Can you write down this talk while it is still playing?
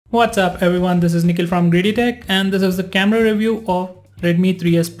What's up everyone, this is Nikhil from GreedyTech and this is the camera review of Redmi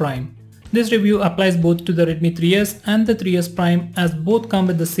 3S Prime. This review applies both to the Redmi 3S and the 3S Prime as both come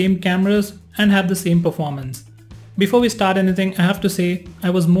with the same cameras and have the same performance. Before we start anything, I have to say I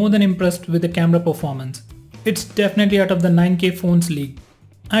was more than impressed with the camera performance. It's definitely out of the 9K phones league.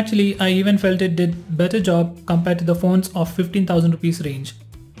 Actually, I even felt it did better job compared to the phones of 15,000 rupees range.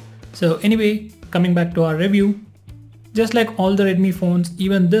 So anyway, coming back to our review. Just like all the Redmi phones,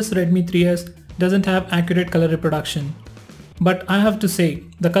 even this Redmi 3S doesn't have accurate color reproduction. But I have to say,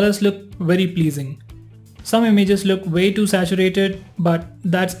 the colors look very pleasing. Some images look way too saturated, but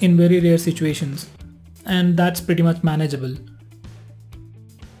that's in very rare situations. And that's pretty much manageable.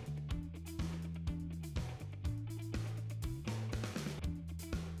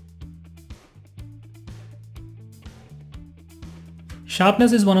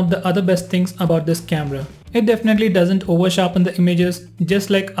 Sharpness is one of the other best things about this camera. It definitely doesn't over sharpen the images just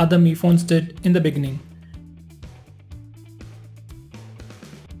like other Mi phones did in the beginning.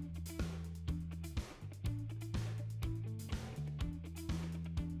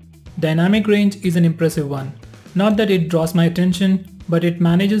 Dynamic range is an impressive one. Not that it draws my attention, but it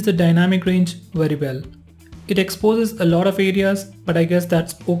manages the dynamic range very well. It exposes a lot of areas, but I guess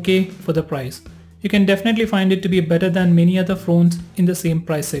that's okay for the price. You can definitely find it to be better than many other phones in the same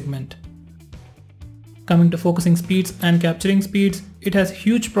price segment. Coming to focusing speeds and capturing speeds, it has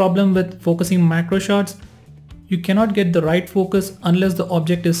huge problem with focusing macro shots. You cannot get the right focus unless the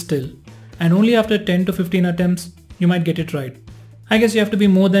object is still, and only after 10 to 15 attempts you might get it right. I guess you have to be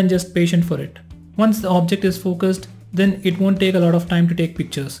more than just patient for it. Once the object is focused, then it won't take a lot of time to take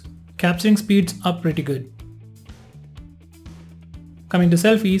pictures. Capturing speeds are pretty good. Coming to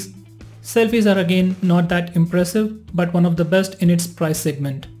selfies. Selfies are again not that impressive, but one of the best in its price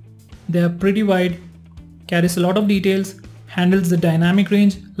segment. They are pretty wide, carries a lot of details, handles the dynamic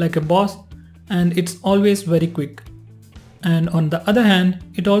range like a boss, and it's always very quick. And on the other hand,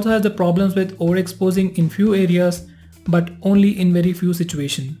 it also has the problems with overexposing in few areas, but only in very few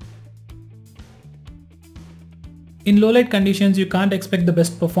situations. In low light conditions, you can't expect the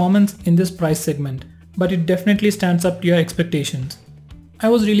best performance in this price segment, but it definitely stands up to your expectations. I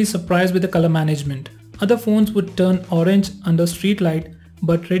was really surprised with the color management. Other phones would turn orange under street light,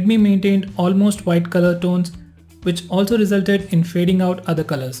 but Redmi maintained almost white color tones, which also resulted in fading out other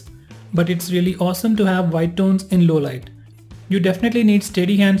colors. But it's really awesome to have white tones in low light. You definitely need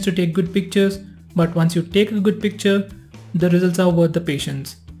steady hands to take good pictures, but once you take a good picture, the results are worth the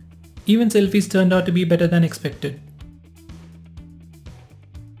patience. Even selfies turned out to be better than expected.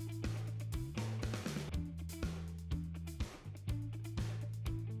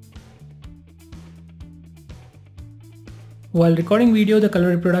 While recording video, the color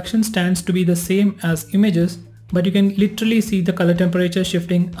reproduction stands to be the same as images, but you can literally see the color temperature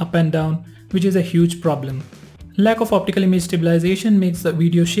shifting up and down, which is a huge problem. Lack of optical image stabilization makes the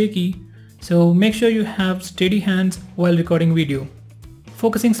video shaky, so make sure you have steady hands while recording video.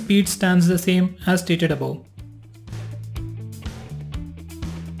 Focusing speed stands the same as stated above.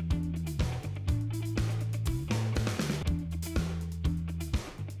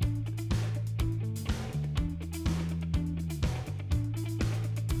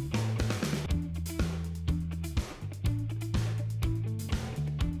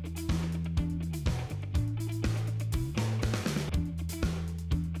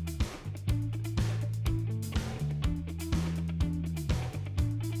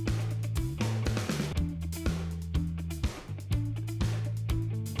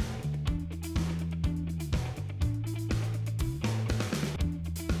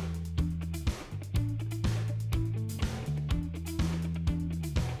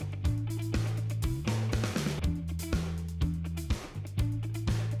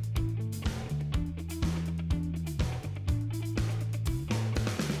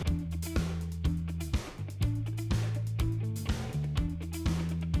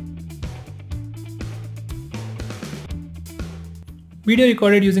 Video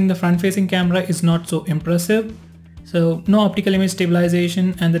recorded using the front-facing camera is not so impressive, so no optical image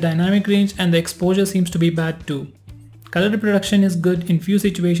stabilization, and the dynamic range and the exposure seems to be bad too. Color reproduction is good in few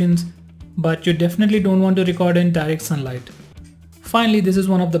situations, but you definitely don't want to record in direct sunlight. Finally, this is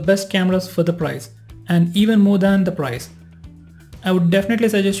one of the best cameras for the price, and even more than the price. I would definitely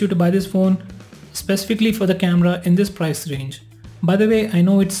suggest you to buy this phone specifically for the camera in this price range. By the way, I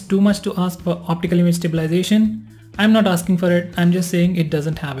know it's too much to ask for optical image stabilization. I'm not asking for it, I'm just saying it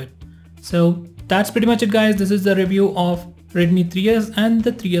doesn't have it. So that's pretty much it guys. This is the review of Redmi 3S and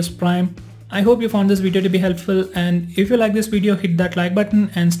the 3S Prime. I hope you found this video to be helpful, and if you like this video, hit that like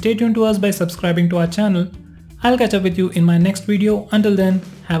button and stay tuned to us by subscribing to our channel. I'll catch up with you in my next video. Until then,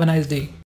 have a nice day.